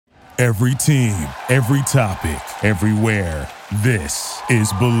Every team, every topic, everywhere. This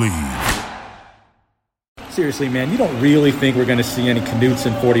is Believe. Seriously, man, you don't really think we're going to see any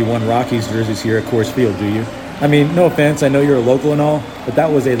Knutson 41 Rockies jerseys here at Coors Field, do you? I mean, no offense, I know you're a local and all, but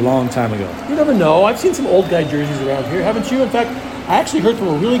that was a long time ago. You never know. I've seen some old guy jerseys around here, haven't you? In fact, I actually heard from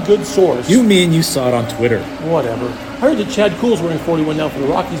a really good source. You mean you saw it on Twitter? Whatever. I heard that Chad Kuhl's wearing 41 now for the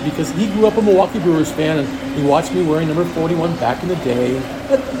Rockies because he grew up a Milwaukee Brewers fan and he watched me wearing number 41 back in the day.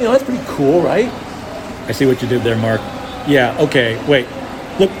 That's pretty cool, right? I see what you did there, Mark. Yeah, okay, wait.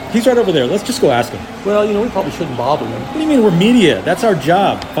 Look, he's right over there. Let's just go ask him. Well, we probably shouldn't bother him. What do you mean we're media? That's our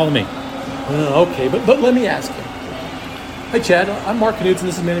job. Follow me. Okay, but let me ask him. Hi, Chad. I'm Mark Knutson.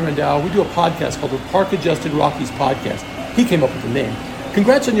 This is Manny Randall. We do a podcast called the Park Adjusted Rockies Podcast. He came up with the name.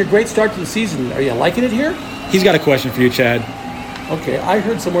 Congrats on your great start to the season. Are you liking it here? He's got a question for you, Chad. Okay, I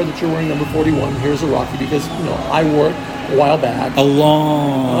heard somewhere that you're wearing number 41 here's a Rocky because, I wore it a while back. A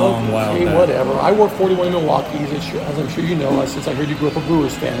long while back. Whatever. I wore 41 in Milwaukee, as I'm sure you know, since I heard you grew up a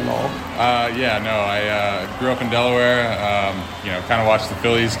Brewers fan and all. I grew up in Delaware. Kind of watched the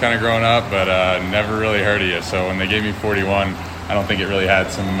Phillies kind of growing up, but never really heard of you. So when they gave me 41, I don't think it really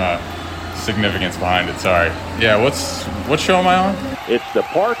had some significance behind it. Sorry. Yeah, what show am I on? It's the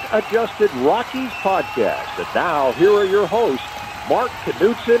Park Adjusted Rockies Podcast. And now, here are your hosts, Mark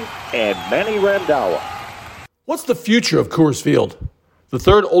Knutson and Manny Randall. What's the future of Coors Field? The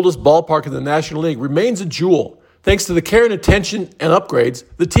third oldest ballpark in the National League remains a jewel, thanks to the care and attention and upgrades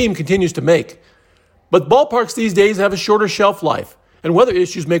the team continues to make. But ballparks these days have a shorter shelf life, and weather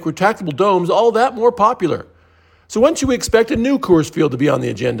issues make retractable domes all that more popular. So when should we expect a new Coors Field to be on the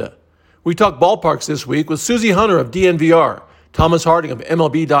agenda? We talk ballparks this week with Suzy Hunter of DNVR, Thomas Harding of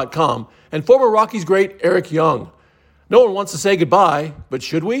MLB.com, and former Rockies great Eric Young. No one wants to say goodbye, but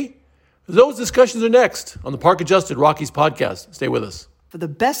should we? Those discussions are next on the Park Adjusted Rockies Podcast. Stay with us. For the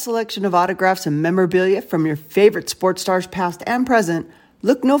best selection of autographs and memorabilia from your favorite sports stars past and present,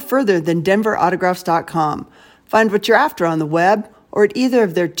 look no further than DenverAutographs.com. Find what you're after on the web or at either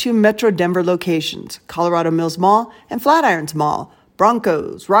of their 2 Metro Denver locations, Colorado Mills Mall and Flatirons Mall.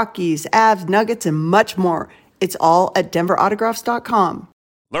 Broncos, Rockies, Avs, Nuggets, and much more. It's all at DenverAutographs.com.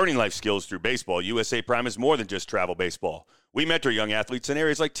 Learning life skills through baseball, USA Prime is more than just travel baseball. We mentor young athletes in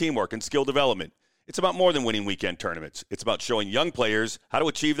areas like teamwork and skill development. It's about more than winning weekend tournaments. It's about showing young players how to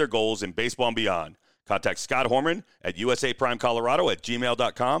achieve their goals in baseball and beyond. Contact Scott Horman at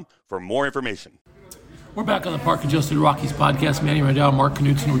usaprimecolorado@gmail.com for more information. We're back on the Park Adjusted Rockies Podcast. Manny Randall, Mark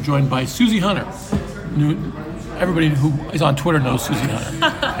Knutson. We're joined by Suzy Hunter. Everybody who is on Twitter knows Suzy Hunter.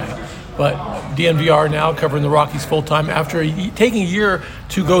 Okay. But DNVR now covering the Rockies full-time after taking a year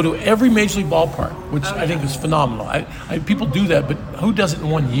to go to every Major League ballpark, which I think is phenomenal. People do that, but who does it in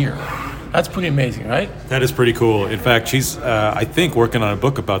 1 year? That's pretty amazing, right? That is pretty cool. In fact, she's, I think, working on a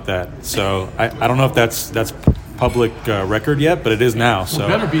book about that. So I don't know if that's public record yet, but it is now. So it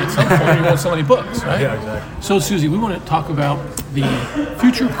better be at some point. You wrote so many books, right? Yeah, exactly. So, Suzy, we want to talk about the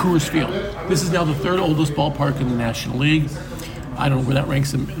future of Coors Field. This is now the third oldest ballpark in the National League. I don't know where that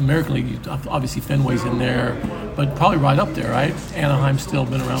ranks in the American League. Obviously, Fenway's in there, but probably right up there, right? Anaheim's still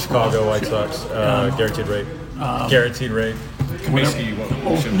been around Chicago for a while. White Sox, guaranteed rate. Comiskey.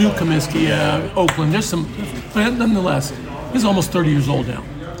 New Comiskey, Oakland. There's some, but nonetheless, this is almost 30 years old now.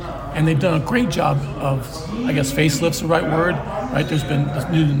 And they've done a great job of, I guess, facelift's the right word, right? There's been a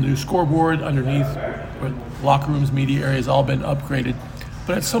new scoreboard underneath, where locker rooms, media areas, all been upgraded.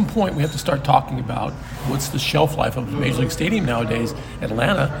 But at some point, we have to start talking about what's the shelf life of a Major League Stadium nowadays.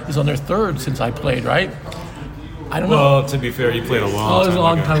 Atlanta is on their third since I played, right? I don't know. Well, to be fair, you played a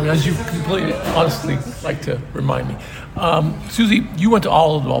long time ago. As you completely, honestly, like to remind me. Suzy, you went to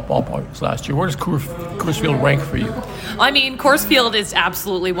all of the ballparks last year. Where does Coors Field rank for you? I mean, Coors Field is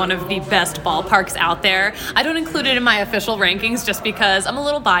absolutely one of the best ballparks out there. I don't include it in my official rankings just because I'm a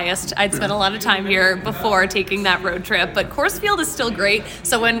little biased. I'd spent a lot of time here before taking that road trip, but Coors Field is still great.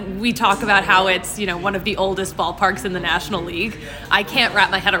 So when we talk about how it's, one of the oldest ballparks in the National League, I can't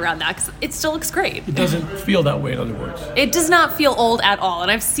wrap my head around that because it still looks great. It doesn't feel that way, in other words. It does not feel old at all,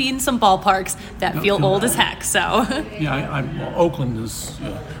 and I've seen some ballparks that feel old as heck, so... Yeah, Oakland is,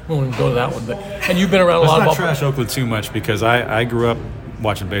 we won't even go to that one, and you've been around a lot of ballparks. Let's not trash Oakland too much because I grew up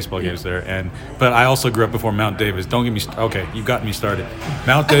watching baseball games there, but I also grew up before Mount Davis. Don't get me okay. You got me started.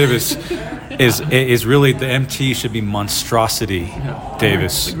 Mount Davis is really, the MT should be Monstrosity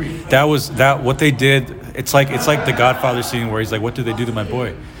Davis. What they did. It's like the Godfather scene where he's like, "What did they do to my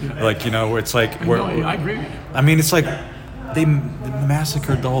boy?" Where it's like, I agree with you. I mean, it's like they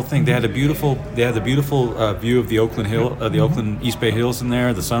massacred the whole thing. They had the beautiful view of the Oakland East Bay Hills in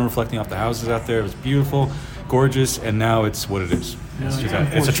there. The sun reflecting off the houses out there. It was beautiful. gorgeous, and now it's what it is.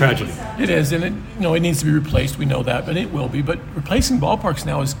 It's a tragedy. It is, and it needs to be replaced. We know that, but it will be. But replacing ballparks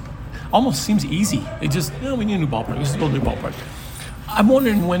now almost seems easy. They just, we need a new ballpark. Let's build a new ballpark. I'm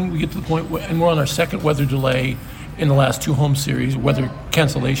wondering when we get to the point, and we're on our second weather delay in the last 2 home series, weather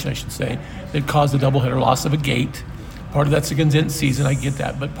cancellation, I should say, that caused a doubleheader loss of a gate. Part of that's a condensed season, I get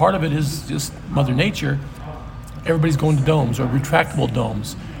that. But part of it is just Mother Nature. Everybody's going to domes or retractable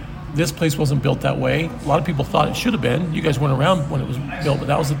domes. This place wasn't built that way. A lot of people thought it should have been. You guys weren't around when it was built, but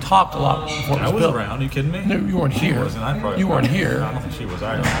that was the talk a lot before it was built. I was around. Are you kidding me? No, you weren't here. You weren't here. I don't think she was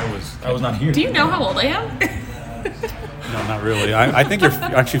either. I was not here. Do you know how old I am? No, not really. I think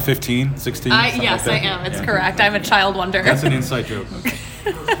aren't you 15, 16? Yes, like I am. It's correct. I'm a child wonder. That's an inside joke.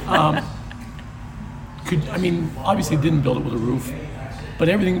 Obviously didn't build it with a roof, but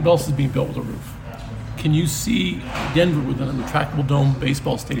everything else is being built with a roof. Can you see Denver with a retractable dome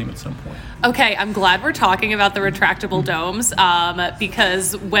baseball stadium at some point? Okay, I'm glad we're talking about the retractable domes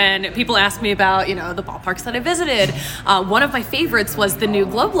because when people ask me about, the ballparks that I visited, one of my favorites was the new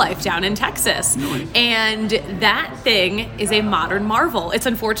Globe Life down in Texas. Really? And that thing is a modern marvel. It's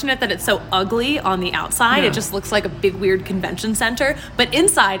unfortunate that it's so ugly on the outside. Yeah. It just looks like a big, weird convention center. But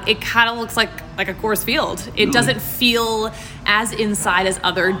inside, it kind of looks like a Coors Field. It doesn't feel as inside as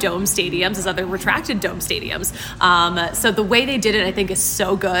other dome stadiums, as other retracted dome stadiums. So the way they did it, I think, is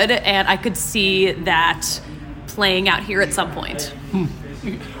so good. And I could see that playing out here at some point.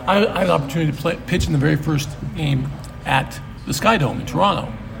 I had an opportunity to pitch in the very first game at the Sky Dome in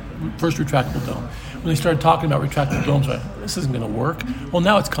Toronto, first retractable dome. When they started talking about retractable domes, I thought, this isn't going to work. Well,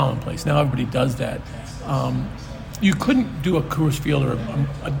 now it's commonplace. Now everybody does that. You couldn't do a Coors Field or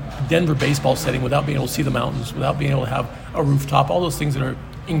a Denver baseball setting without being able to see the mountains, without being able to have a rooftop, all those things that are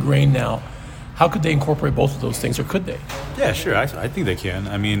ingrained now. How could they incorporate both of those things, or could they? Yeah, sure. I think they can.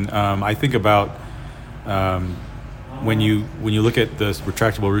 I mean, I think about when you look at the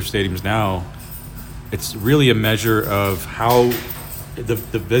retractable roof stadiums now, it's really a measure of how the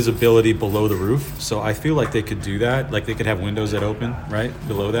visibility below the roof. So I feel like they could do that. Like they could have windows that open right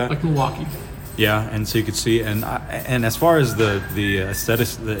below that. Like Milwaukee. Yeah, and so you could see, and as far as the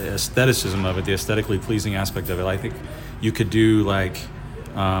aestheticism of it, the aesthetically pleasing aspect of it, I think you could do like.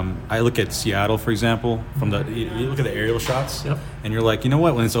 I look at Seattle, for example, you look at the aerial shots, yep. And you're like, you know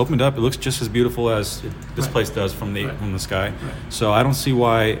what? When it's opened up, it looks just as beautiful as this place does from the sky. Right. So I don't see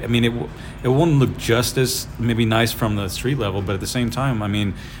why. I mean, it won't look just as maybe nice from the street level, but at the same time, I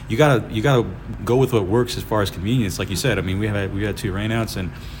mean, you gotta go with what works as far as convenience. Like you said, I mean, we had 2 rainouts,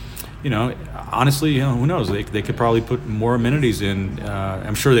 and honestly, who knows? They could probably put more amenities in.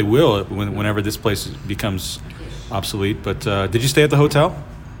 I'm sure they will whenever this place becomes obsolete. But did you stay at the hotel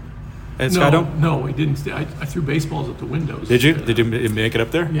at Sky Dome? No, we didn't stay. I threw baseballs at the windows. Did you? Did you make it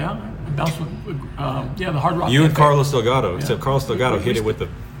up there? Yeah, I bounced with the Hard Rock. You Cafe. and Carlos Delgado. Yeah. Except Carlos Delgado hit it with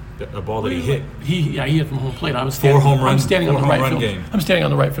a ball that he hit. He hit from home plate. I was standing. 4 home runs. I'm standing on the right field. Game. I'm standing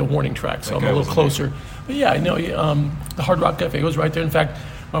on the right field warning track, so I'm a little closer. But yeah, the Hard Rock Cafe was right there. In fact,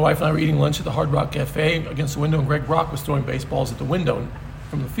 my wife and I were eating lunch at the Hard Rock Cafe against the window, and Greg Brock was throwing baseballs at the window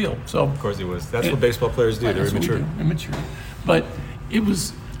from the field. So of course he was. That's what baseball players do. They're immature. Immature. But it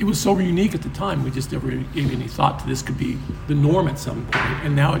was so unique at the time. We just never gave any thought to this could be the norm at some point,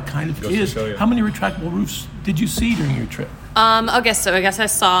 and now it kind of is. How many retractable roofs did you see during your trip? I guess I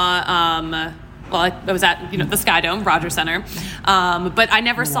saw. I was at the Sky Dome, Rogers Center, but I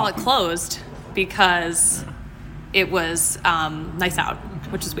never saw it closed because it was nice out,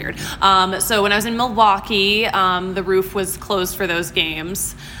 which is weird. So when I was in Milwaukee, the roof was closed for those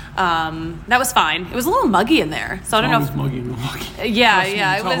games. That was fine. It was a little muggy in there, so I don't know. It's always muggy in Milwaukee.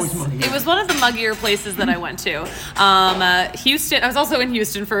 Yeah. It was one of the muggier places that I went to. Houston. I was also in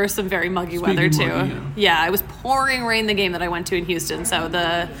Houston for some very muggy weather too. Muggy, yeah, it was pouring rain the game that I went to in Houston, so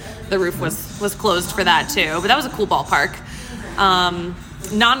the roof was closed for that too. But that was a cool ballpark.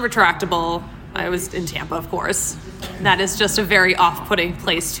 Non-retractable. I was in Tampa, of course. That is just a very off-putting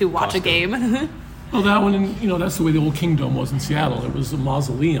place to watch a game. Well, that one, and that's the way the old Kingdom was in Seattle. There was a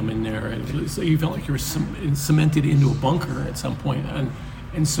mausoleum in there, and so you felt like you were cemented into a bunker at some point.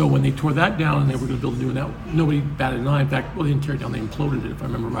 And so when they tore that down and they were going to build a new one, that nobody batted an eye. In fact, they didn't tear it down; they imploded it, if I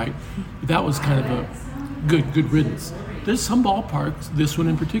remember right. But that was kind of a good riddance. There's some ballparks, this one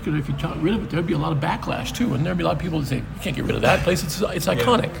in particular, if you got rid of it, there'd be a lot of backlash too, and there'd be a lot of people that say, you can't get rid of that place, it's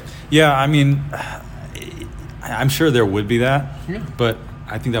iconic. Yeah, I mean, I'm sure there would be that, Yeah. but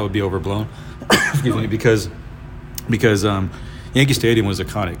I think that would be overblown. Excuse me, because Yankee Stadium was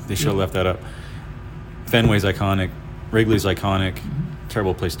iconic. They should have left that up. Fenway's iconic. Wrigley's iconic. Mm-hmm.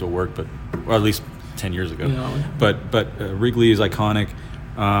 Terrible place to work, or at least 10 years ago. But Wrigley is iconic.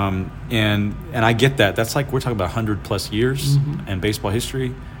 And I get that. That's like we're talking about 100+ years and baseball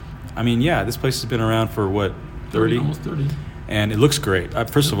history. I mean, yeah, this place has been around for what, 30? Almost 30. And it looks great.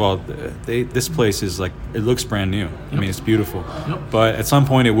 First of all, this place is like, it looks brand new. I mean, it's beautiful. But at some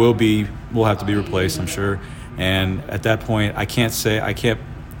point, will have to be replaced, I'm sure. And at that point, I can't see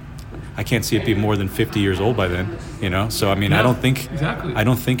it be more than 50 years old by then. So I mean, I don't think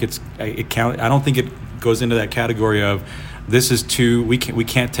it goes into that category of this is too. We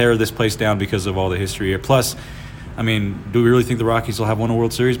can't tear this place down because of all the history here. Plus, I mean, do we really think the Rockies will have won a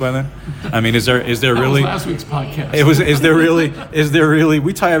World Series by then? I mean, is there really? That was last week's podcast. Is there really?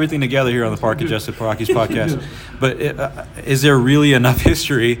 We tie everything together here on the Park Adjusted Rockies podcast. But is there really enough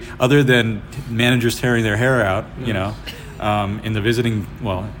history other than managers tearing their hair out? In the visiting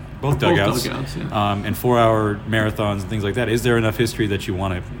both dugouts, and 4-hour marathons and things like that. Is there enough history that you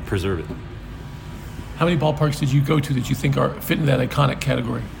want to preserve it? How many ballparks did you go to that you think fit in that iconic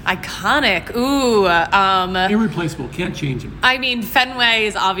category? Iconic? Ooh. Irreplaceable. Can't change them. I mean,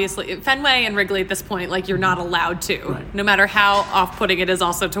 Fenway and Wrigley at this point, like, you're not allowed to. Right. No matter how off-putting it is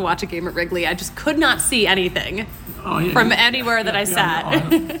also to watch a game at Wrigley. I just could not see anything from anywhere that I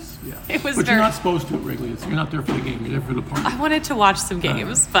sat. It was but you're not supposed to at Wrigley. You're not there for the game. You're there for the party. I wanted to watch some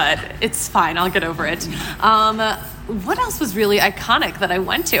games, but it's fine. I'll get over it. What else was really iconic that I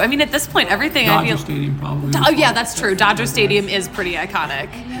went to? I mean, at this point, everything Dodger Stadium probably. Oh, yeah, that's true. Dodger Stadium is pretty iconic.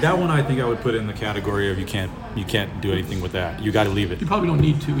 That one I think I would put in the category of you can't do anything with that. You got to leave it. You probably don't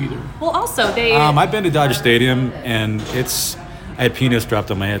need to either. Well, also I've been to Dodger Stadium and I had peanuts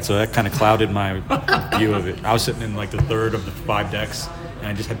dropped on my head, so that kind of clouded my view of it. I was sitting in like the third of the 5 decks, and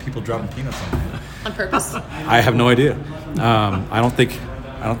I just had people dropping peanuts on my head. On purpose? I have no idea. I don't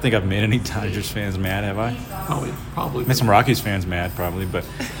think I've made any Dodgers fans mad, have I? Probably. Made some Rockies fans mad, probably, but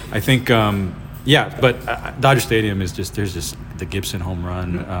I think Dodger Stadium there's just the Gibson home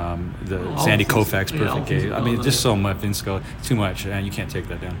run, the Sandy Koufax perfect game. I mean, just so much too much, and you can't take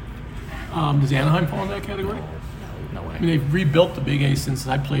that down. Does Anaheim fall in that category? No way. I mean, they've rebuilt the Big A since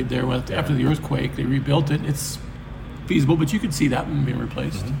I played there. After the earthquake, they rebuilt it. It's feasible, but you could see that one being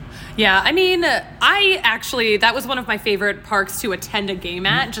replaced. Yeah, I mean, that was one of my favorite parks to attend a game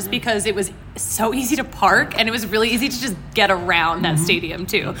at, just because it was so easy to park and it was really easy to just get around that stadium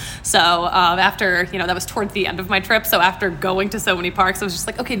too. So after, that was towards the end of my trip. So after going to so many parks, I was just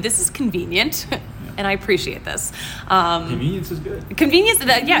like, okay, this is convenient. And I appreciate this. Convenience is good. Convenience,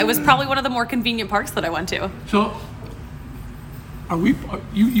 it was probably one of the more convenient parks that I went to. So,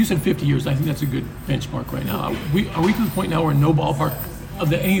 you said 50 years. I think that's a good benchmark right now. Are we to the point now where no ballpark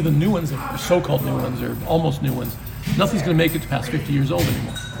of any of the new ones, or so-called new ones, or almost new ones, nothing's going to make it past 50 years old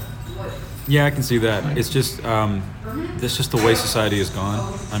anymore? Yeah, I can see that. Right. It's just that's just the way society has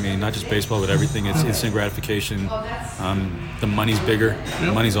gone. I mean, not just baseball, but everything. It's instant gratification. The money's bigger.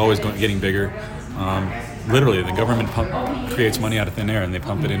 The money's always getting bigger. Literally, the government creates money out of thin air, and they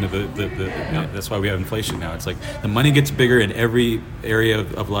pump it into the that's why we have inflation now. It's like the money gets bigger in every area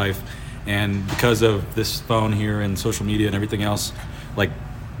of life, and because of this phone here and social media and everything else, like,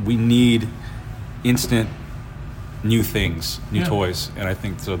 we need instant new things, new toys, and I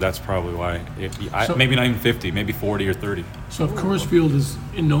think so. That's probably why. Maybe not even 50, maybe 40 or 30. So if Coors Field is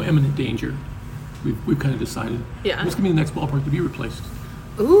in no imminent danger, we've kind of decided. Yeah. What's going to be the next ballpark to be replaced?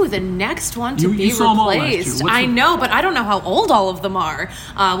 Ooh, the next one to be replaced. I know, but I don't know how old all of them are.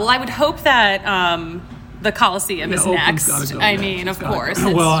 Well, I would hope that the Coliseum is next. I mean, of course.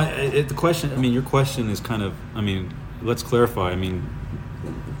 Well, the question. I mean, your question is kind of. I mean, let's clarify. I mean,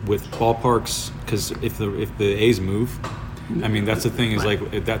 with ballparks, because if the A's move, I mean, that's the thing is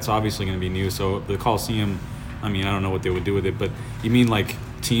like that's obviously going to be new. So the Coliseum. I mean, I don't know what they would do with it, but you mean like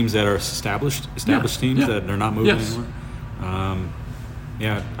teams that are established teams that are not moving anymore?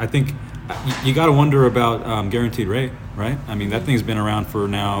 Yeah, I think you got to wonder about guaranteed rate, right? I mean, that thing's been around for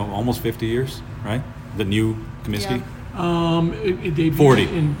now almost 50 years, right? The new Comiskey. It debuted 40.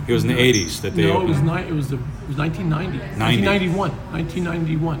 It was in the 80s that they. No, it was 1990.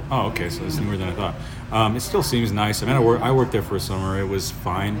 1991. Oh, okay, so it's newer than I thought. It still seems nice. I mean, I worked there for a summer. It was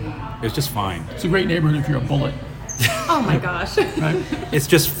fine. It was just fine. It's a great neighborhood if you're a Bullet. Oh my gosh. Right? It's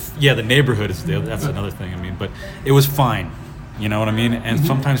just the neighborhood is that's another thing. I mean, but it was fine. You know what I mean? And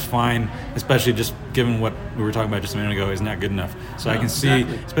sometimes fine, especially just given what we were talking about just a minute ago, is not good enough. So I can see,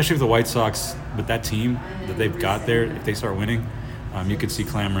 especially with the White Sox, with that team that they've got there, if they start winning, you could see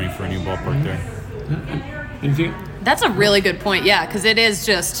clamoring for a new ballpark there. Anything? That's a really good point, yeah, because it is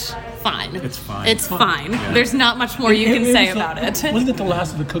just fine. It's fine. It's fine. Yeah. There's not much more you can say about it. Wasn't it the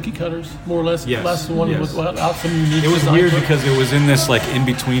last of the cookie cutters, more or less? Yes. Last one Yes. without some unique. It was design weird to it? because it was in this like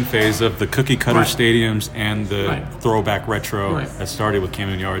in-between phase of the cookie cutter Right. stadiums and the Right. throwback retro Right. that started with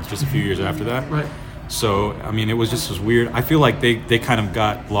Camden Yards just a few years after that. Right. So, I mean, it was just as weird. I feel like they kind of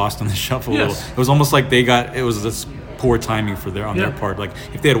got lost in the shuffle a Yes. little. It was almost like it was this poor timing on their part. Like,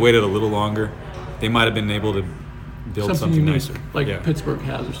 if they had waited a little longer, they might have been able to build something unique, nicer. like Yeah. Pittsburgh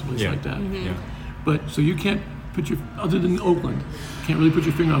has or something like that. Yeah. But so you can't other than Oakland, can't really put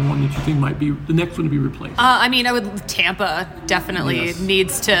your finger on one that you think might be the next one to be replaced. I mean, Tampa definitely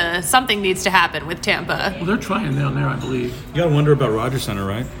something needs to happen with Tampa. Well, they're trying down there, I believe. You got to wonder about Rogers Center,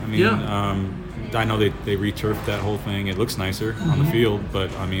 right? I mean, Yeah. I know they re-turfed that whole thing. It looks nicer on the field, but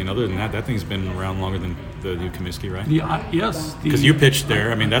I mean, other than that thing's been around longer than the new Comiskey, right? Yes. Because you pitched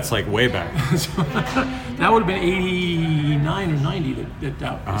there. I mean, that's like way back. That would have been 89 or 90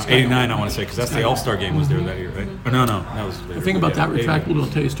 that 89, I want to say, because that's the All-Star game was there that year, right? Oh, no, that was later. The thing about that 89. retractable dome, I'll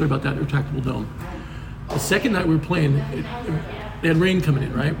tell you a story about that retractable dome. The second night we were playing, they had rain coming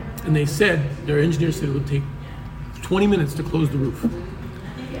in, right? And their engineers said it would take 20 minutes to close the roof.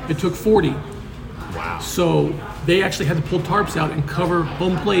 It took 40. Wow. So they actually had to pull tarps out and cover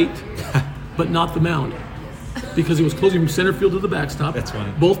home plate, but not the mound. Because it was closing from center field to the backstop. That's funny.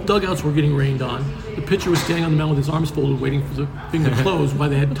 Both dugouts were getting rained on. The pitcher was standing on the mound with his arms folded, waiting for the thing to close while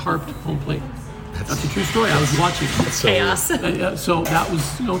they had tarped home plate. That's a true story. I was watching. Chaos. So that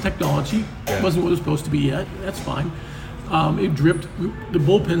was, technology. It wasn't what it was supposed to be yet. That's fine. It dripped. The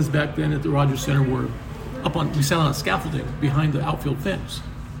bullpens back then at the Rogers Center were we sat on a scaffolding behind the outfield fence.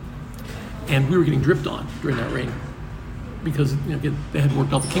 And we were getting dripped on during that rain because they hadn't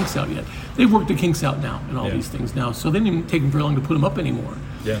worked all the kinks out yet. They've worked the kinks out now and all these things now, so they didn't even take them very long to put them up anymore.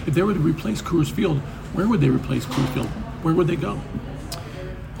 Yeah. If they were to replace Coors Field, where would they replace Coors Field? Where would they go?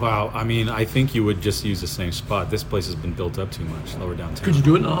 Wow, I mean, I think you would just use the same spot. This place has been built up too much, lower downtown. Could you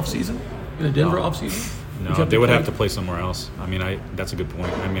do it in the off-season? In a Denver off-season? No, they would have to play somewhere else. I mean, that's a good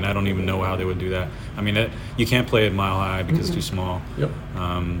point. I mean, I don't even know how they would do that. I mean, you can't play at Mile High because it's too small. Yep.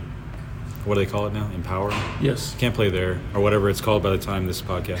 What do they call it now? Empower? Yes. You can't play there, or whatever it's called by the time this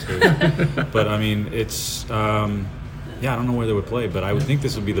podcast airs. But, I mean, it's... I don't know where they would play, but I would think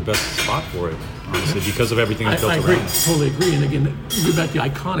this would be the best spot for it, honestly, because of everything that's built around it. Totally agree. And again, you go back to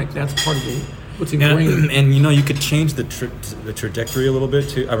iconic. That's part of what's ingrained. And you could change the trajectory a little bit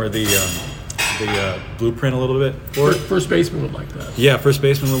too, or the blueprint a little bit. First baseman would like that. Yeah, first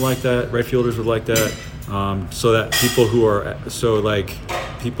baseman would like that. Right fielders would like that. So that people who are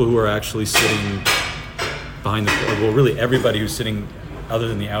actually sitting behind really everybody who's sitting other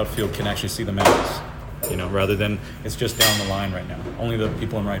than the outfield can actually see the mountains. Rather than it's just down the line right now. Only the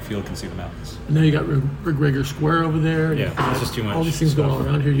people in right field can see the mountains. And now you got McGregor Square over there. Yeah, it's just too much. All these things going on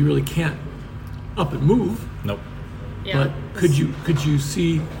around here, you really can't up and move. Nope. Yeah. But could you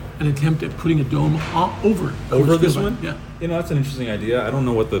see an attempt at putting a dome over this Field? one? Yeah. That's an interesting idea. I don't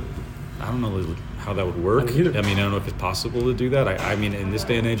know how that would work. I don't either. I mean, I don't know if it's possible to do that. I mean, in this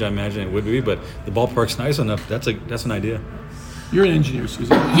day and age, I imagine it would be. But the ballpark's nice enough. That's an idea. You're an engineer,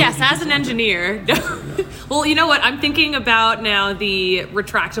 Suzy. Yes, as an engineer. Well, you know what? I'm thinking about now the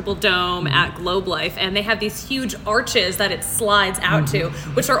retractable dome at Globe Life, and they have these huge arches that it slides out to,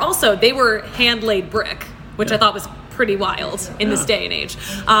 which are also, they were hand-laid brick, which I thought was pretty wild in this day and age.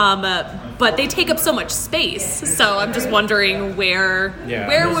 But they take up so much space, so I'm just wondering where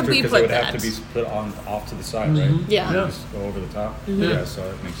would we put that? It would have to be put off to the side, right? Yeah. Just go over the top. Yeah, so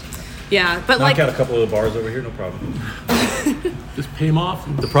it makes sense. Yeah, but Knock out a couple of the bars over here, no problem. Just pay them off.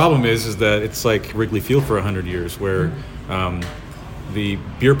 The problem is that it's like Wrigley Field for 100 years, where the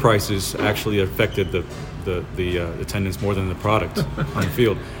beer prices actually affected the attendance more than the product on the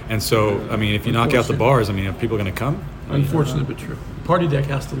field. And so, I mean, if you knock out the bars, I mean, are people going to come? Unfortunate but true. Party deck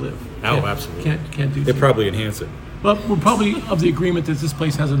has to live. Oh, absolutely. Can't do that. They probably enhance it. But we're probably of the agreement that this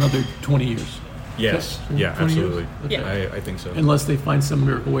place has another 20 years. Yes. Okay. Yeah, 20 absolutely. years? Okay. I think so. Unless they find some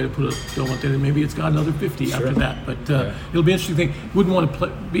miracle way to put a dome up there, and maybe it's got another 50 after that. But it'll be an interesting thing. Wouldn't want to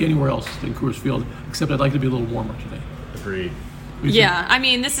be anywhere else than Coors Field, except I'd like it to be a little warmer today. Agreed. Yeah, I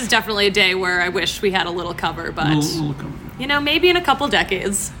mean, this is definitely a day where I wish we had a little cover, but, little cover. Maybe in a couple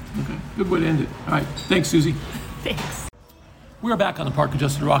decades. Okay, good way to end it. All right, thanks, Suzy. Thanks. We're back on the Park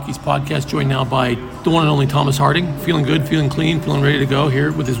Adjusted Rockies podcast, joined now by the one and only Thomas Harding. Feeling good, feeling clean, feeling ready to go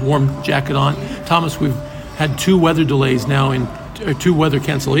here with his warm jacket on. Thomas, we've had two weather delays now, two weather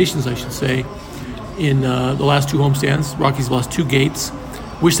cancellations, I should say, in the last two homestands. Rockies lost two gates.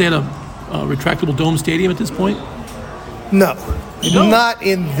 Wish they had a retractable dome stadium at this point? No. Not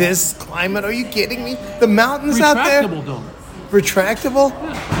in this climate. Are you kidding me? The mountains out there? Retractable dome. Retractable?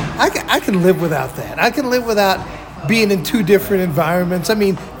 Yeah. I can live without that. I can live without being in two different environments. I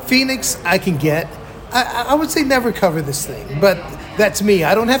mean, Phoenix, I can get. I would say never cover this thing, but that's me.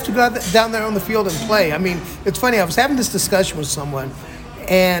 I don't have to go down there on the field and play. I mean, it's funny. I was having this discussion with someone,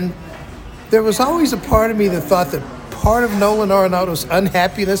 and there was always a part of me that thought that part of Nolan Arenado's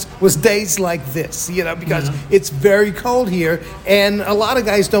unhappiness was days like this, because it's very cold here, and a lot of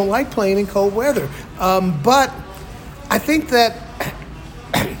guys don't like playing in cold weather. But I think that,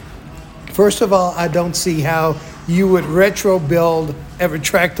 first of all, I don't see how you would retro build a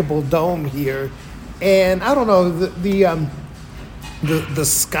retractable dome here. And I don't know, the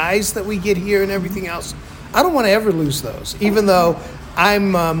skies that we get here and everything else, I don't want to ever lose those, even though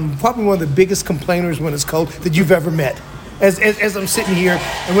I'm probably one of the biggest complainers when it's cold that you've ever met. As I'm sitting here,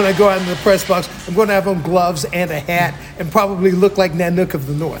 and when I go out into the press box, I'm going to have on gloves and a hat and probably look like Nanook of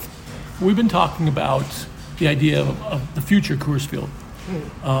the North. We've been talking about the idea of the future Coors Field.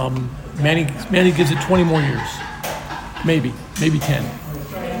 Manny gives it 20 more years, maybe 10.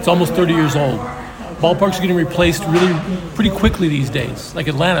 It's almost 30 years old. Ballparks are getting replaced really pretty quickly these days. Like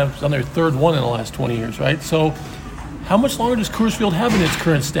Atlanta's on their third one in the last 20 years, right? So how much longer does Coors Field have in its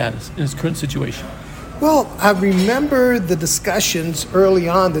current status, in its current situation? Well, I remember the discussions early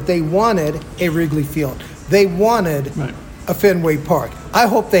on that they wanted a Wrigley Field. They wanted a Fenway Park. I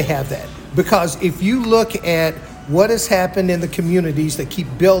hope they have that, because if you look at what has happened in the communities that keep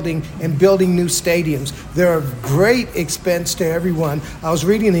building and building new stadiums, they're of great expense to everyone. I was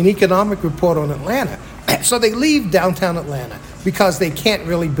reading an economic report on Atlanta. So they leave downtown Atlanta because they can't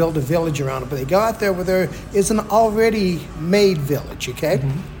really build a village around it, but they go out there where there is an already made village, okay?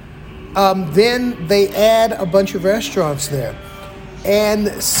 Then they add a bunch of restaurants there.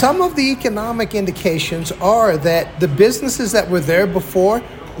 And some of the economic indications are that the businesses that were there before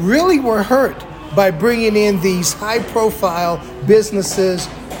really were hurt by bringing in these high-profile businesses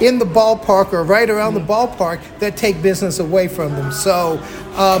in the ballpark or right around the ballpark that take business away from them. So,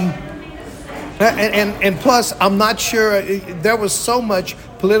 and plus, I'm not sure, there was so much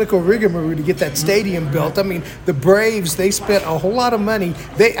political rigmarole to get that stadium built. I mean, the Braves, they spent a whole lot of money.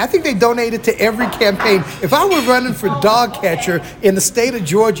 I think they donated to every campaign. If I were running for dog catcher in the state of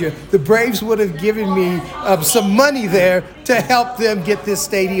Georgia, the Braves would have given me some money there to help them get this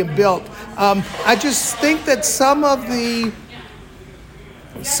stadium built. I just think that some of the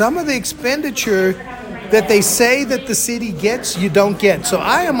expenditure that they say that the city gets, you don't get. So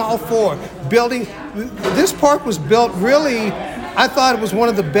I am all for building. This park was built really, I thought it was one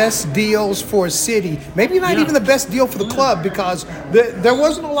of the best deals for a city. Maybe not even the best deal for the club, because there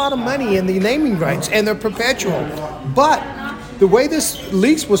wasn't a lot of money in the naming rights, and they're perpetual. But the way this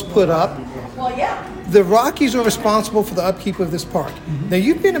lease was put up, the Rockies are responsible for the upkeep of this park. Now,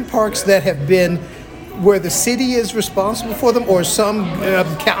 you've been in parks that have been where the city is responsible for them, or some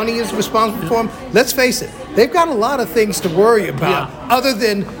county is responsible for them. Let's face it, they've got a lot of things to worry about other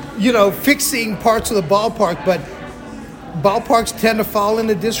than, fixing parts of the ballpark. But ballparks tend to fall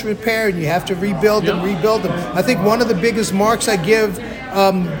into disrepair, and you have to rebuild them. I think one of the biggest marks I give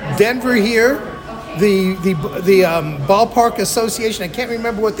Denver here, the Ballpark Association, I can't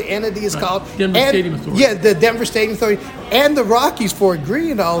remember what the entity is called. Denver Stadium Authority. Yeah, the Denver Stadium Authority, and the Rockies for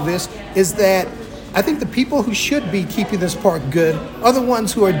agreeing to all this, is that I think the people who should be keeping this park good are the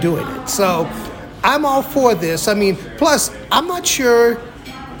ones who are doing it. So I'm all for this. I mean, plus, I'm not sure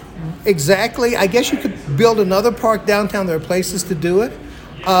exactly. I guess you could build another park downtown. There are places to do it.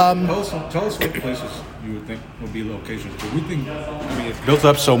 Tell us what places you would think would be locations. But we think, it's built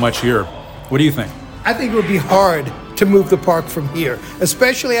up so much here. What do you think? I think it would be hard to move the park from here,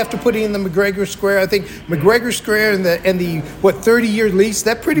 especially after putting in the McGregor Square. I think McGregor Square and the 30-year lease,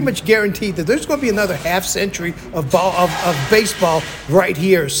 that pretty much guaranteed that there's going to be another half century of baseball right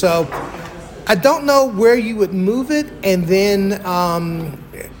here. So I don't know where you would move it, and then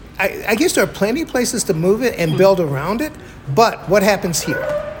I guess there are plenty of places to move it and build around it, but what happens here?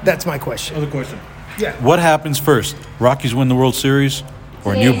 That's my question. Other question. Yeah. What happens first? Rockies win the World Series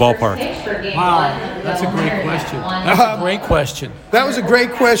or a new ballpark? Wow, that's a great question. That was a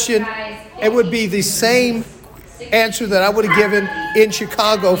great question. It would be the same answer that I would have given in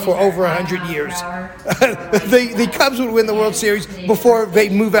Chicago for over 100 years. The Cubs would win the World Series before they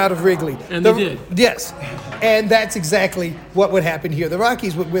move out of Wrigley. And they did. Yes. And that's exactly what would happen here. The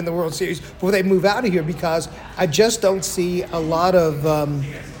Rockies would win the World Series before they move out of here, because I just don't see a lot of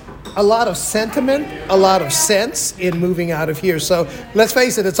sentiment, a lot of sense in moving out of here. So let's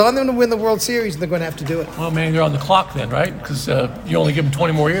face it, it's on them to win the World Series, and they're going to have to do it. Well, man, they're on the clock then, right? Because you only give them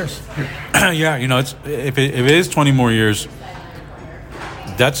 20 more years. Yeah, it's if it is 20 more years,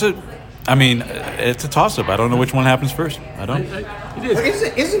 that's I mean, it's a toss-up. I don't know which one happens first. I don't.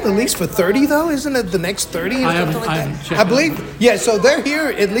 Isn't the lease for 30 though? Isn't it the next 30 or something like that? I believe. Yeah. So they're here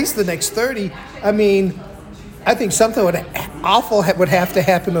at least the next 30. I mean, I think something awful would have to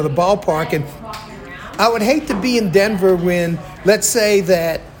happen to the ballpark, and I would hate to be in Denver when, let's say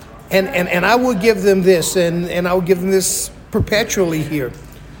that, and I will give them this, and I will give them this perpetually here.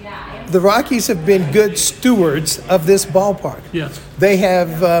 The Rockies have been good stewards of this ballpark. Yes. They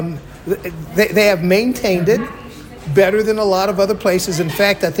have. They have maintained it better than a lot of other places. In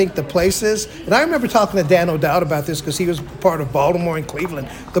fact, I think the places, and I remember talking to Dan O'Dowd about this because he was part of Baltimore and Cleveland,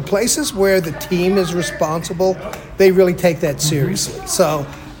 the places where the team is responsible, they really take that seriously. So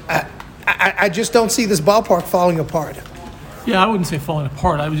I just don't see this ballpark falling apart. Yeah, I wouldn't say falling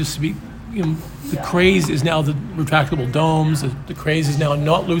apart. I would just be, the craze is now the retractable domes. The craze is now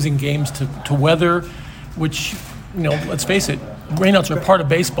not losing games to weather, which, let's face it, rainouts are part of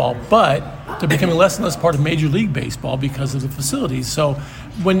baseball, but they're becoming less and less part of Major League Baseball because of the facilities. So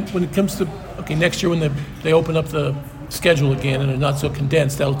when it comes to, next year when they open up the schedule again and they're not so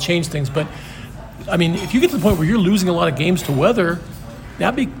condensed, that'll change things. But, I mean, if you get to the point where you're losing a lot of games to weather, the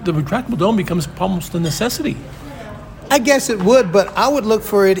retractable dome becomes almost a necessity. I guess it would, but I would look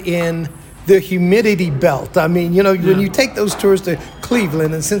for it in the humidity belt. I mean, when you take those tours to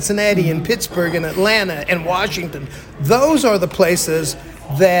Cleveland and Cincinnati and Pittsburgh and Atlanta and Washington, those are the places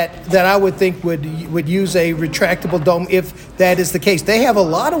that I would think would use a retractable dome if that is the case. They have a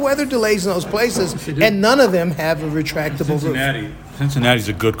lot of weather delays in those places, and none of them have a retractable roof. Cincinnati's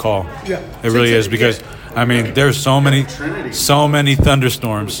a good call. Yeah. It really is because, I mean, there's so many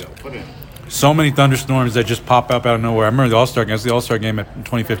thunderstorms. So many thunderstorms that just pop up out of nowhere. I remember the All-Star game at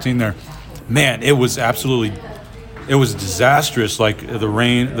 2015 there. Man, it was disastrous. Like the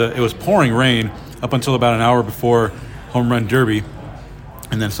rain, it was pouring rain up until about an hour before Home Run Derby,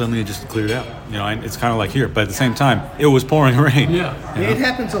 and then suddenly it just cleared out. It's kind of like here, but at the same time, it was pouring rain. Yeah, It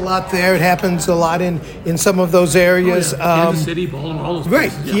happens a lot there. It happens a lot in some of those areas. Kansas City, Baltimore, all those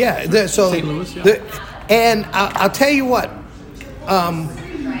places. Right. Yeah. St. Louis. And I'll tell you what.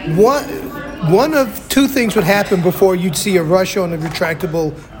 One of two things would happen before you'd see a rush on the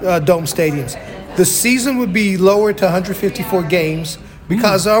retractable dome stadiums. The season would be lowered to 154 games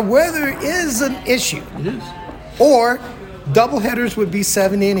because our weather is an issue. It is. Or doubleheaders would be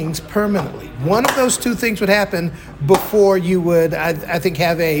 7 innings permanently. One of those two things would happen before you would, I think,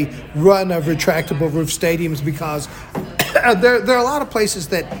 have a run of retractable roof stadiums because there are a lot of places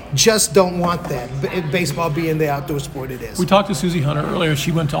that just don't want that, baseball being the outdoor sport it is. We talked to Suzy Hunter earlier.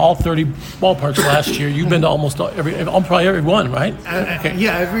 She went to all 30 ballparks last year. You've been to almost probably every one, right?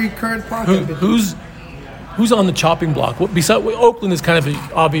 Yeah, every current park. Who's on the chopping block? Oakland is kind of an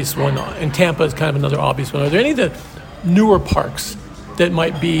obvious one, and Tampa is kind of another obvious one. Are there any of the newer parks that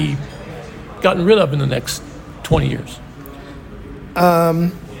might be gotten rid of in the next 20 years?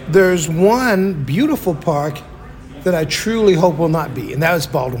 There's one beautiful park that I truly hope will not be, and that is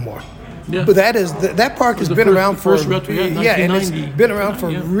Baltimore. Yeah. But that park has been around for and it's been around for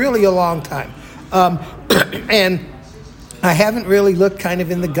really a long time. And I haven't really looked kind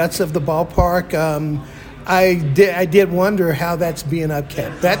of in the guts of the ballpark. I did wonder how that's being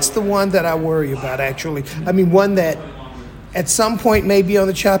upkept. That's the one that I worry about, actually. I mean, one that at some point may be on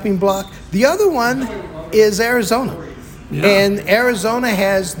the chopping block. The other one is Arizona. Yeah. And Arizona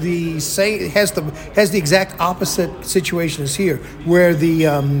has the exact opposite situation as here, where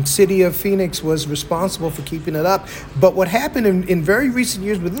the city of Phoenix was responsible for keeping it up. But what happened in very recent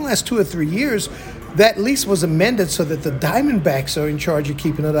years, within the last 2 or 3 years, that lease was amended so that the Diamondbacks are in charge of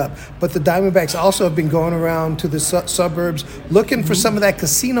keeping it up. But the Diamondbacks also have been going around to the suburbs looking for some of that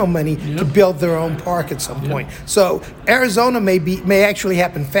casino money to build their own park at some point. So Arizona may actually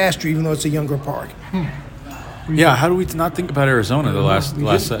happen faster, even though it's a younger park. Yeah, how do we not think about Arizona? The last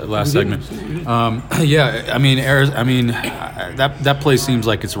segment. I mean, that place seems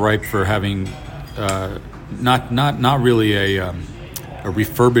like it's ripe for having not really a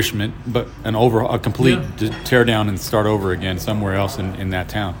refurbishment, but a complete tear down and start over again somewhere else in that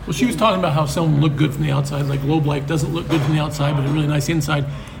town. Well, she was talking about how some look good from the outside, like Globe Life doesn't look good from the outside, but a really nice inside.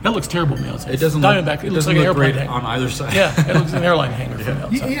 That looks terrible from the outside. It doesn't Diamondback, it looks like an airplane great on either side. Yeah, it looks like an airline hangar from the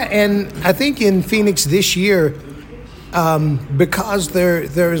outside. Yeah, and I think in Phoenix this year, because there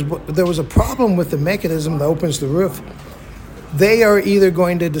was a problem with the mechanism that opens the roof, they are either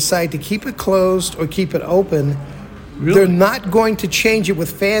going to decide to keep it closed or keep it open. Really? They're not going to change it with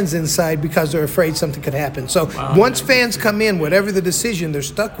fans inside because they're afraid something could happen. So once fans come in, whatever the decision, they're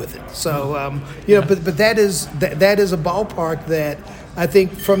stuck with it. So but that is a ballpark that I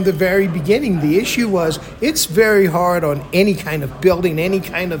think from the very beginning, the issue was it's very hard on any kind of building, any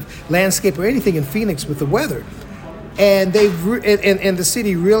kind of landscape or anything in Phoenix with the weather. And and the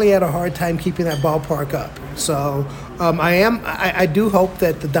city really had a hard time keeping that ballpark up. So I do hope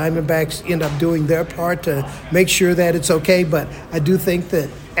that the Diamondbacks end up doing their part to make sure that it's okay. But I do think that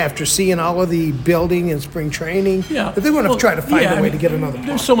after seeing all of the building and spring training, that they're going to try to find a way to get another park.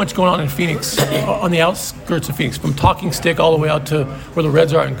 There's so much going on in Phoenix, on the outskirts of Phoenix, from Talking Stick all the way out to where the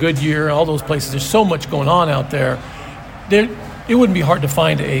Reds are in Goodyear, all those places. There's so much going on out there. It wouldn't be hard to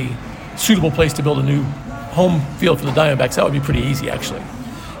find a suitable place to build a new home field for the Diamondbacks. That would be pretty easy, actually.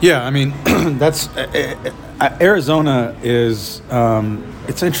 Yeah, I mean, that's Arizona is.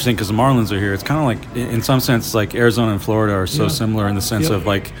 It's interesting because the Marlins are here. It's kind of like, in some sense, like Arizona and Florida are so similar in the sense of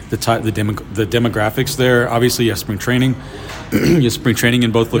like the demographics there. Obviously, you have spring training. You have spring training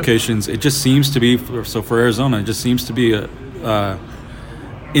in both locations. It just seems to be for Arizona. It just seems to be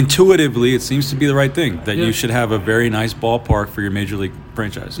intuitively, it seems to be the right thing that you should have a very nice ballpark for your major league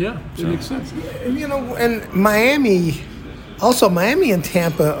franchise. Yeah, it makes sense. And Miami and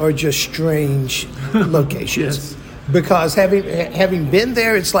Tampa are just strange locations. Because having been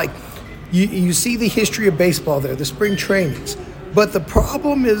there, it's like you see the history of baseball there, the spring trainings. But the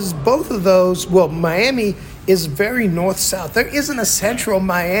problem is both of those, Miami is very north-south. There isn't a central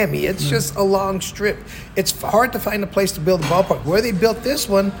Miami. It's just a long strip. It's hard to find a place to build a ballpark. Where they built this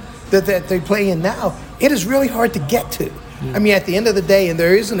one that they play in now, it is really hard to get to. I mean, at the end of the day, and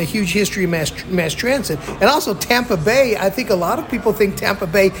there isn't a huge history of mass transit. And also Tampa Bay, I think a lot of people think Tampa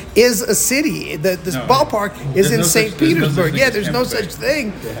Bay is a city. This ballpark is in St. Petersburg. There's no such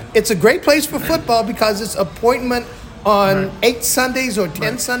thing. Yeah. It's a great place for football because it's appointment on 8 Sundays or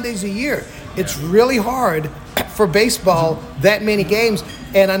 10 Sundays a year. It's really hard for baseball, that many games.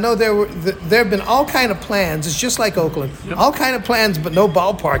 And I know there have been all kind of plans. It's just like Oakland. All kind of plans, but no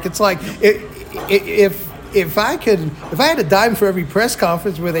ballpark. It's like if I had a dime for every press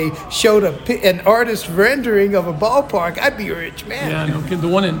conference where they showed an artist rendering of a ballpark, I'd be a rich man. Yeah, the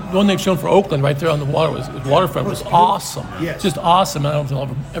one they've shown for Oakland right there on the waterfront was awesome. Yes. Just awesome. I don't know if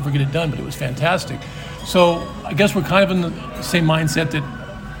they'll ever get it done, but it was fantastic. So I guess we're kind of in the same mindset that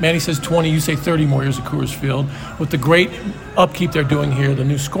Manny says 20, you say 30 more years at Coors Field. With the great upkeep they're doing here, the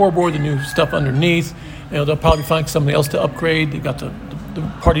new scoreboard, the new stuff underneath, they'll probably find somebody else to upgrade. They've got the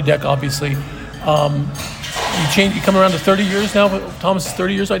party deck, obviously. You come around to 30 years now, Thomas'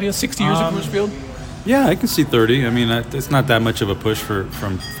 30 years idea, 60 years at Coors Field? Yeah, I can see 30. I mean, it's not that much of a push from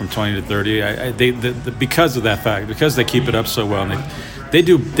 20 to 30. Because of that fact, because they keep it up so well, and they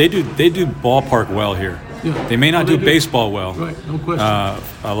do ballpark well here. Yeah. They may not do baseball well, right? No question.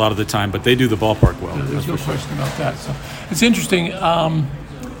 A lot of the time, but they do the ballpark well. Yeah, there's no question about that. So it's interesting.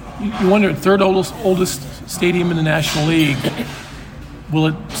 You wonder, third oldest stadium in the National League. Will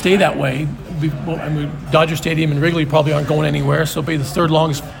it stay that way? Dodger Stadium and Wrigley probably aren't going anywhere, so it'll be the third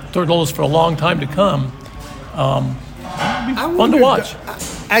oldest for a long time to come. It'll be fun to watch.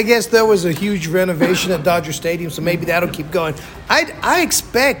 I guess there was a huge renovation at Dodger Stadium, so maybe that'll keep going. I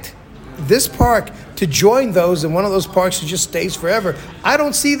expect this park to join those, and one of those parks that just stays forever. I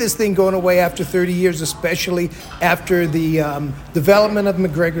don't see this thing going away after 30 years, especially after the development of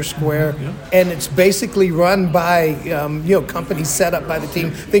McGregor Square, and it's basically run by companies set up by the team.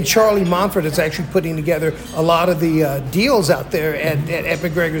 I think Charlie Monfort is actually putting together a lot of the deals out there at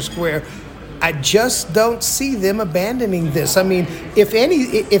McGregor Square. I just don't see them abandoning this. I mean, if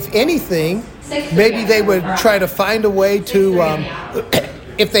anything, maybe they would try to find a way to.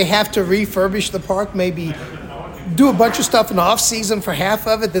 If they have to refurbish the park, maybe do a bunch of stuff in the off-season for half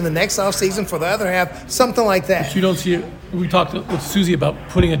of it, then the next off-season for the other half, something like that. But you don't see it. We talked with Suzy about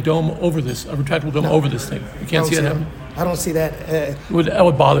putting a dome over this, a retractable dome over this thing. You can't see that happening? I don't see that. That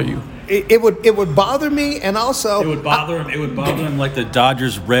would bother you. It would bother me, and also it would bother him. It would bother him like the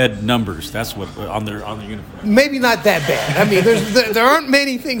Dodgers' red numbers. That's what on their uniform. Maybe not that bad. I mean, there aren't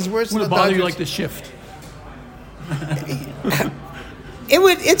many things worse than the Dodgers. Would it bother you like the shift?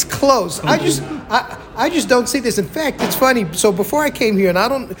 It's close. I just don't see this. In fact, it's funny. So before I came here,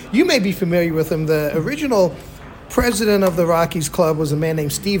 and you may be familiar with him. The original president of the Rockies club was a man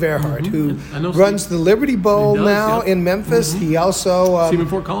named Steve Earhart, who runs the Liberty Bowl in Memphis. He also see him in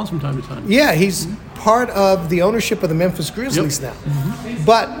Fort Collins from time to time. Yeah, he's part of the ownership of the Memphis Grizzlies now.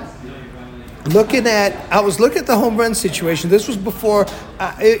 But I was looking at the home run situation. This was before.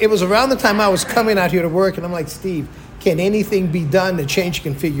 It was around the time I was coming out here to work, and I'm like, Steve, can anything be done to change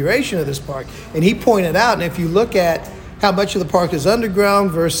configuration of this park? And he pointed out, and if you look at how much of the park is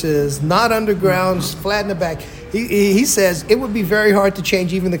underground versus not underground, flat in the back. He says it would be very hard to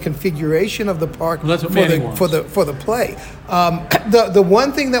change even the configuration of the park for the play. The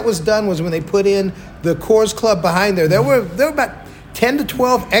one thing that was done was when they put in the Coors Club behind there were about 10 to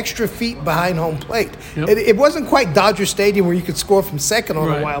 12 extra feet behind home plate. Yep. It wasn't quite Dodger Stadium where you could score from second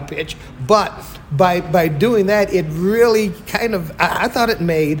on a wild pitch, but by doing that, it really kind of, I thought it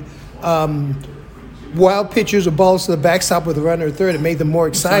made wild pitchers or balls to the backstop with a runner at third. It made them more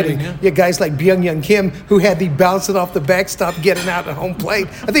exciting. Yeah, guys like Byung-Hyun Kim, who had the bouncing off the backstop, getting out at home plate.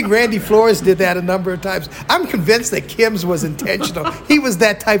 I think Randy Flores did that a number of times. I'm convinced that Kim's was intentional. He was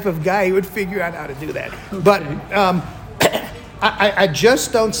that type of guy. He would figure out how to do that. Okay. But I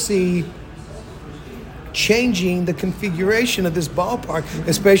just don't see changing the configuration of this ballpark,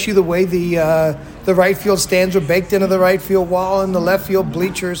 especially the way the right field stands are baked into the right field wall and the left field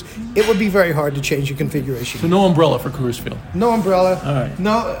bleachers. It would be very hard to change the configuration. So no umbrella for Coors Field? No umbrella. All right.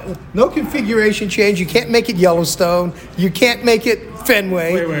 No configuration change. You can't make it Yellowstone. You can't make it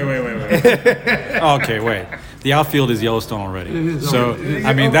Fenway. Wait. Okay, wait. The outfield is Yellowstone already. So,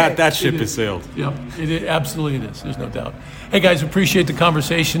 I mean, that ship has sailed. Yep, absolutely it is. There's no doubt. Hey, guys, appreciate the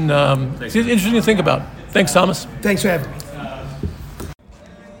conversation. It's interesting to think about. Thanks, Thomas. Thanks for having me.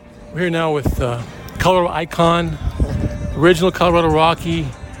 We're here now with Colorado icon, original Colorado Rocky,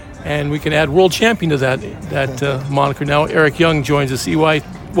 and we can add world champion to that moniker now. Eric Young joins us. EY,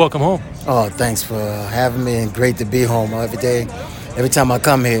 welcome home. Oh, thanks for having me, and great to be home every day. Every time I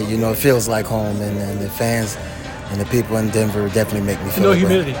come here, it feels like home, and the fans and the people in Denver definitely make me feel no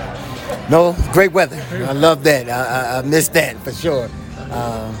humidity. No, great weather. I love that. I miss that for sure.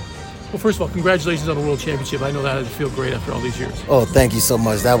 Well, first of all, congratulations on the World Championship. I know that had to feel great after all these years. Oh, thank you so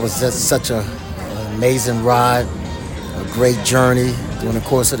much. That was just such an amazing ride, a great journey during the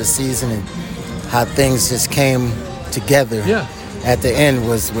course of the season, and how things just came together at the end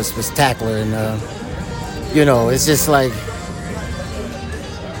was spectacular. And, it's just like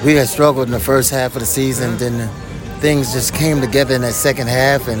we had struggled in the first half of the season, then things just came together in that second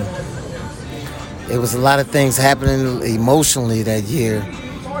half, and it was a lot of things happening emotionally that year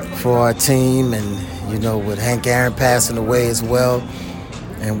for our team, and with Hank Aaron passing away as well,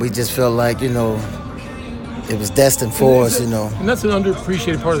 and we just felt like it was destined for us. And that's an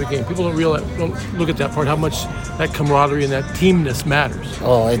underappreciated part of the game. People don't look at that part, how much that camaraderie and that teamness matters.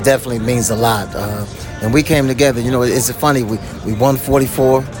 Oh, it definitely means a lot, and we came together. It's funny, we won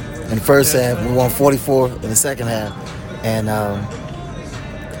 44 in the first half, we won 44 in the second half, and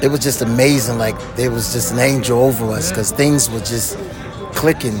it was just amazing. Like, there was just an angel over us, because things were just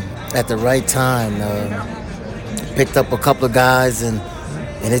clicking at the right time. Picked up a couple of guys, and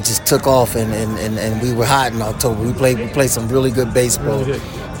it just took off, and we were hot in October. We played some really good baseball,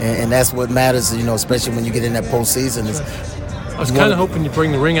 and that's what matters, especially when you get in that postseason. I was kind of hoping to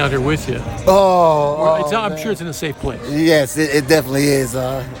bring the ring out here with you. I'm sure it's in a safe place. Yes, it definitely is.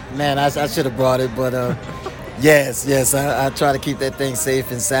 Man, I should have brought it, but yes, I try to keep that thing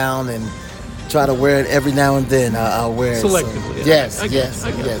safe and sound, and try to wear it every now and then. I'll wear it selectively. So.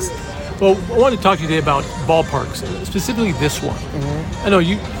 Yes. Well, I wanted to talk to you today about ballparks, specifically this one. Mm-hmm. I know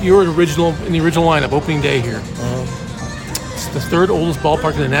you were in the original lineup opening day here. Mm-hmm. It's the third oldest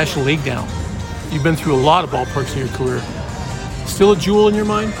ballpark in the National League now. You've been through a lot of ballparks in your career. Still a jewel in your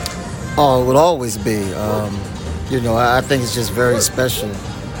mind? Oh, it would always be. I think it's just very special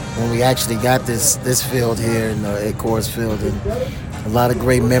when we actually got this field here at Coors Field, and a lot of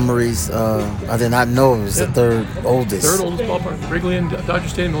great memories. I did not know it was the third oldest. Third oldest ballpark. Wrigley and Dodger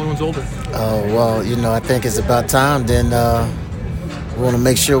Stadium, the only one's older. Oh, well, I think it's about time then. We want to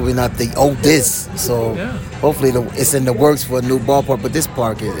make sure we're not the oldest. So hopefully it's in the works for a new ballpark, but this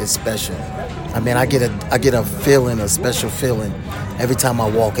park is special. I mean, I get a feeling, a special feeling every time I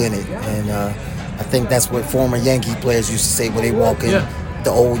walk in it. And I think that's what former Yankee players used to say when they walk in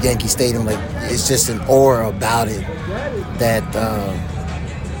the old Yankee Stadium. Like, it's just an aura about it that,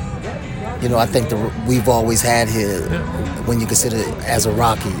 I think we've always had here when you consider it as a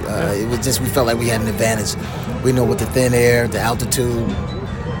Rocky. It was just, we felt like we had an advantage. We know with the thin air, the altitude,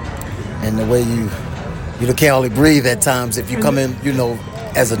 and the way you can't hardly breathe at times if you come in,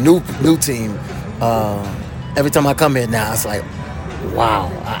 as a new team. Every time I come here now, it's like,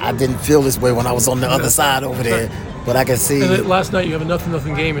 wow, I didn't feel this way when I was on the other side over there. But I can see. And last night you have a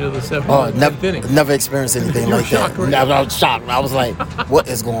 0-0 game into the seventh inning. Never experienced anything like shocked, that. I was shocked. I was like, what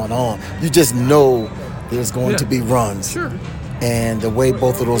is going on? You just know there's going to be runs. Sure. And the way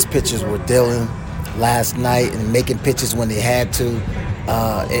both of those pitchers were dealing last night and making pitches when they had to,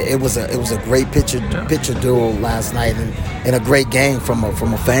 it was a great pitcher duel last night, and a great game from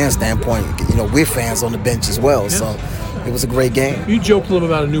a fan standpoint. We're fans on the bench as well, so it was a great game. You joked a little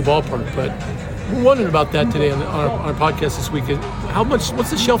about a new ballpark, but we're wondering about that today on our podcast this week. What's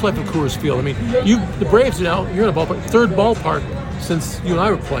the shelf life of Coors Field? I mean, the Braves are now, you're in a ballpark, third ballpark since you and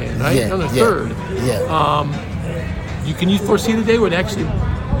I were playing, right? Yeah, you're on the third. Yeah. Can you foresee the day when actually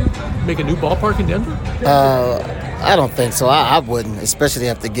make a new ballpark in Denver? I don't think so. I wouldn't, especially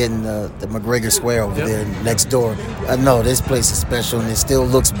after getting the McGregor Square over there next door. No, this place is special, and it still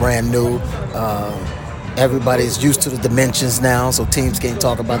looks brand new. Everybody's used to the dimensions now, so teams can't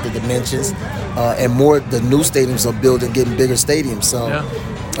talk about the dimensions. And the new stadiums are building, getting bigger stadiums. So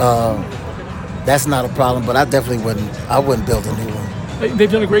that's not a problem, but I definitely wouldn't build a new one.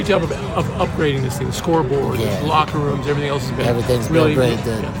 They've done a great job of upgrading this thing, the scoreboard, the locker rooms, everything else has been Everything's really been great.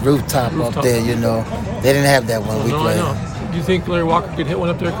 The rooftop up there, they didn't have that when we played. I know. Do you think Larry Walker could hit one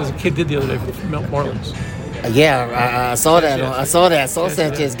up there? Because a kid did the other day for the Marlins. Yeah, I saw that. I saw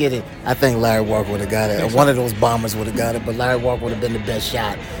Sanchez get it. I think Larry Walker would have got it. One of those bombers would have got it, but Larry Walker would have been the best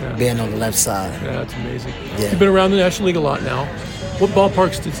shot, being on the left side. Yeah, that's amazing. Yeah. You've been around the National League a lot now. What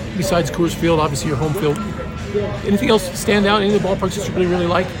ballparks, besides Coors Field, obviously your home field, anything else stand out? Any of the ballparks that you really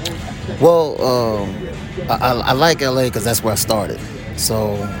like? Well, I like LA because that's where I started.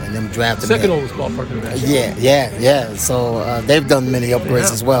 So, and them drafted second oldest ballpark in the National League. Yeah. So they've done many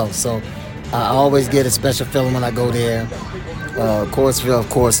upgrades as well. So I always get a special feeling when I go there. Coors Field, of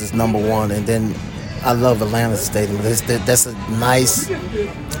course, is number one, and then I love Atlanta Stadium. That's a nice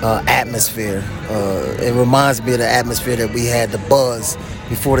atmosphere. It reminds me of the atmosphere that we had, the buzz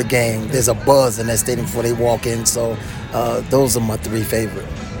before the game. There's a buzz in that stadium before they walk in. So those are my three favorite.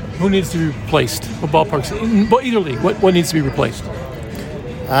 Who needs to be replaced? What ballparks? Either league. What needs to be replaced?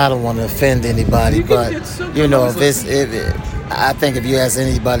 I don't want to offend anybody, but I think if you ask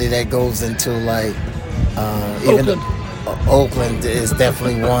anybody that goes into like even Oakland is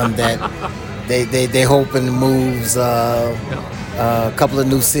definitely one that they hoping moves. A couple of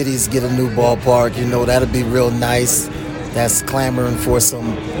new cities get a new ballpark. That'll be real nice. That's clamoring for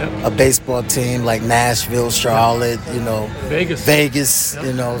a baseball team like Nashville, Charlotte. Vegas.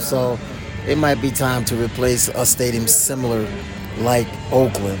 So it might be time to replace a stadium similar like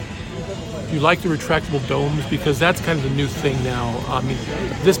Oakland. You like the retractable domes because that's kind of the new thing now. I mean,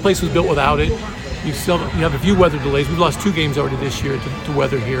 this place was built without it. You have a few weather delays. We've lost 2 games already this year to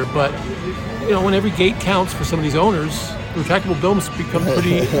weather here, but when every gate counts for some of these owners, retractable domes become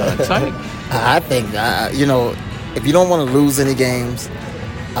pretty exciting. I think if you don't want to lose any games,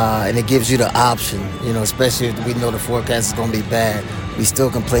 and it gives you the option, especially if we know the forecast is going to be bad, we still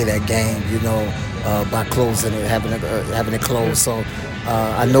can play that game, by closing it, having it closed. So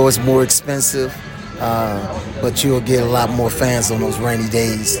I know it's more expensive, but you'll get a lot more fans on those rainy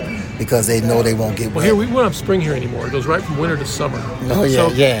days because they know they won't get wet. Well, here we won't have spring here anymore. It goes right from winter to summer. Oh,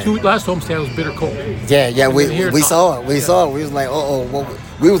 yeah, so last homestand was bitter cold. Yeah, we saw it. We was like,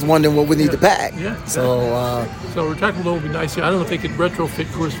 we was wondering what we need to pack. Yeah. So retractable dome would be nice here. I don't know if they could retrofit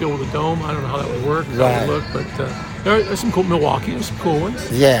Coors Field with a dome. I don't know how that would work. Right. How it would look, but there's some cool Milwaukee. There's some cool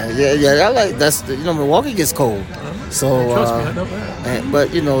ones. Yeah. I like that's Milwaukee gets cold. So trust me, I know that. But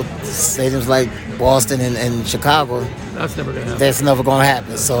stadiums like Boston and Chicago, that's never gonna happen. That's never gonna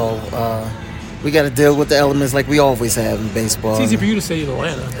happen. So we got to deal with the elements like we always have in baseball. It's easy for you to say in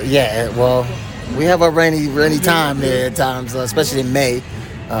Atlanta. Yeah, well, we have a rainy time there at times, especially in May.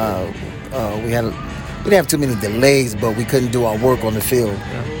 We didn't have too many delays, but we couldn't do our work on the field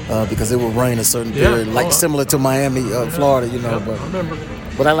because it would rain a certain period, similar to Miami, Florida. But I remember.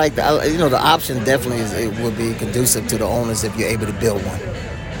 But I like the option definitely it would be conducive to the owners if you're able to build one.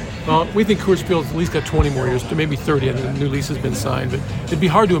 Well, we think Coors Field's at least got 20 more years, to maybe 30, and the new lease has been signed. But it'd be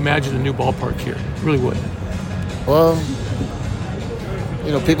hard to imagine a new ballpark here. It really would. Well,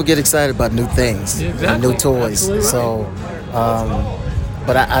 people get excited about new things and new toys. Right. So,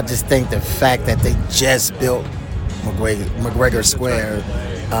 but I just think the fact that they just built McGregor Square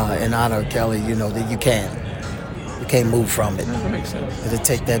in honor of Kelly, that you can't move from it. That makes sense. It'll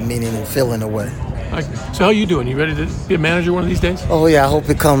take that meaning and feeling away. So how are you doing? You ready to be a manager one of these days? Oh yeah, I hope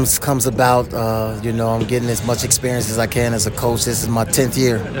it comes about. I'm getting as much experience as I can as a coach. This is my 10th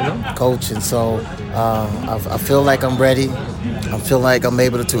year coaching, so I feel like I'm ready. I feel like I'm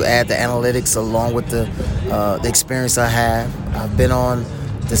able to add the analytics along with the experience I have. I've been on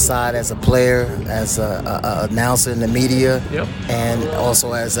the side as a player, as an announcer in the media, and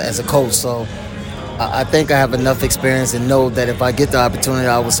also as a coach. So I think I have enough experience and know that if I get the opportunity,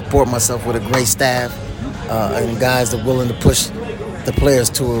 I will support myself with a great staff and guys that are willing to push the players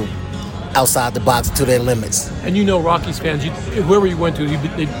to outside the box to their limits. And Rockies fans, whoever you went to, you'd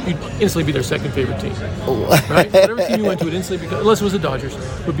instantly be their second favorite team. Right? Whatever team you went to would instantly become, unless it was the Dodgers,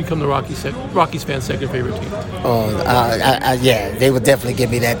 would become the Rockies fans' second favorite team. Yeah, they would definitely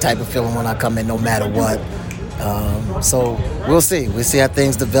give me that type of feeling when I come in, no matter what. So we'll see. We'll see how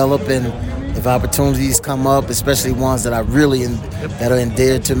things develop, and if opportunities come up, especially ones that that are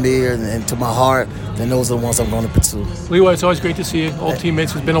endeared to me and to my heart, then those are the ones I'm going to pursue. Leroy, it's always great to see you. Old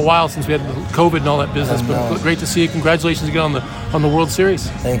teammates. It's been a while since we had COVID and all that business, but great to see you. Congratulations again on the World Series.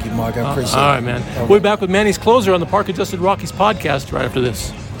 Thank you, Mark. I appreciate it. All right, man. We'll be back with Manny's Closer on the Park Adjusted Rockies podcast right after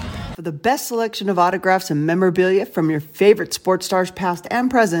this. For the best selection of autographs and memorabilia from your favorite sports stars past and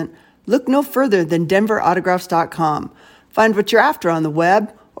present, look no further than DenverAutographs.com. Find what you're after on the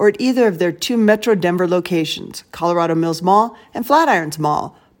web or at either of their 2 Metro Denver locations, Colorado Mills Mall and Flatirons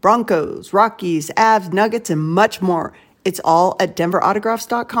Mall. Broncos, Rockies, Avs, Nuggets, and much more. It's all at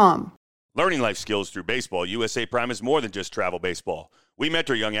DenverAutographs.com. Learning life skills through baseball, USA Prime is more than just travel baseball. We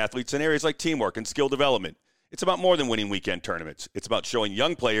mentor young athletes in areas like teamwork and skill development. It's about more than winning weekend tournaments. It's about showing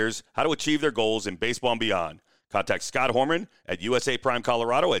young players how to achieve their goals in baseball and beyond. Contact Scott Horman at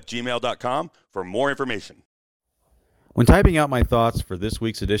usaprimecolorado@gmail.com for more information. When typing out my thoughts for this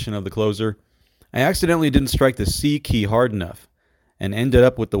week's edition of The Closer, I accidentally didn't strike the C key hard enough and ended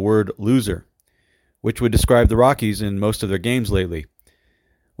up with the word loser, which would describe the Rockies in most of their games lately.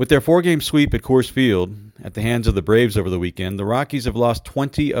 With their 4-game sweep at Coors Field at the hands of the Braves over the weekend, the Rockies have lost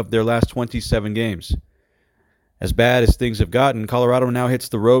 20 of their last 27 games. As bad as things have gotten, Colorado now hits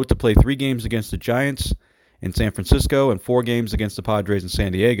the road to play 3 games against the Giants in San Francisco and 4 games against the Padres in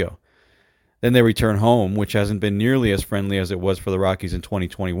San Diego. Then they return home, which hasn't been nearly as friendly as it was for the Rockies in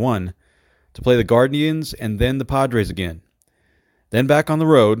 2021, to play the Guardians and then the Padres again. Then back on the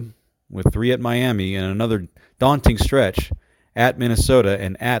road with 3 at Miami and another daunting stretch at Minnesota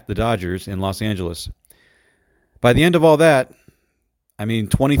and at the Dodgers in Los Angeles. By the end of all that,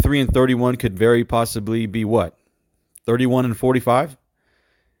 23-31 could very possibly be what? 31-45?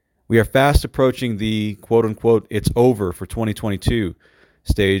 We are fast approaching the quote-unquote it's over for 2022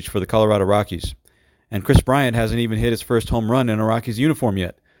 stage for the Colorado Rockies. And Chris Bryant hasn't even hit his first home run in a Rockies uniform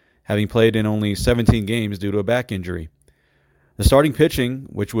yet, having played in only 17 games due to a back injury. The starting pitching,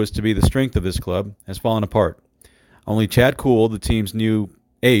 which was to be the strength of this club, has fallen apart. Only Chad Kuhl, the team's new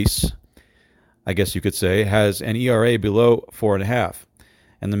ace, I guess you could say, has an ERA below 4.5.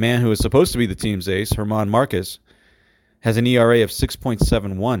 And the man who is supposed to be the team's ace, German Marquez, has an ERA of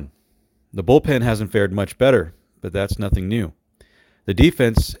 6.71. The bullpen hasn't fared much better, but that's nothing new. The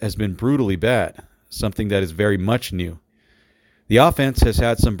defense has been brutally bad, something that is very much new. The offense has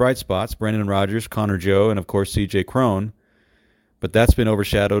had some bright spots, Brendan Rodgers, Connor Joe, and of course C.J. Cron, but that's been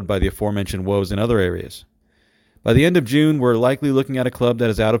overshadowed by the aforementioned woes in other areas. By the end of June, we're likely looking at a club that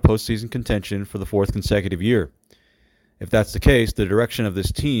is out of postseason contention for the 4th consecutive year. If that's the case, the direction of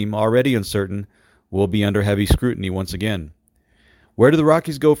this team, already uncertain, will be under heavy scrutiny once again. Where do the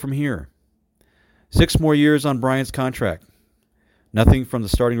Rockies go from here? 6 more years on Bryant's contract. Nothing from the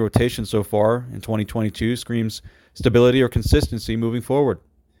starting rotation so far in 2022 screams stability or consistency moving forward.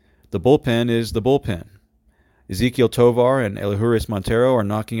 The bullpen is the bullpen. Ezequiel Tovar and Elihuris Montero are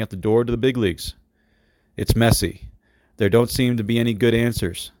knocking at the door to the big leagues. It's messy. There don't seem to be any good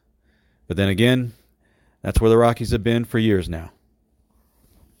answers. But then again, that's where the Rockies have been for years now.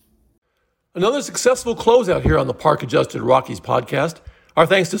 Another successful closeout here on the Park Adjusted Rockies podcast. Our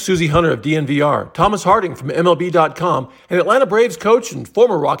thanks to Suzy Hunter of DNVR, Thomas Harding from MLB.com, and Atlanta Braves coach and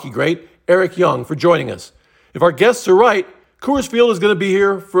former Rocky great Eric Young for joining us. If our guests are right, Coors Field is going to be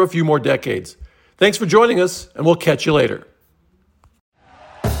here for a few more decades. Thanks for joining us, and we'll catch you later.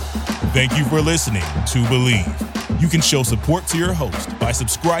 Thank you for listening to Believe. You can show support to your host by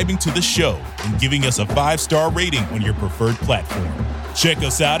subscribing to the show and giving us a 5-star rating on your preferred platform. Check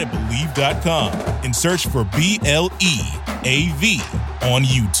us out at Believe.com and search for BLEAV on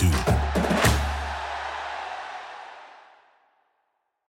YouTube.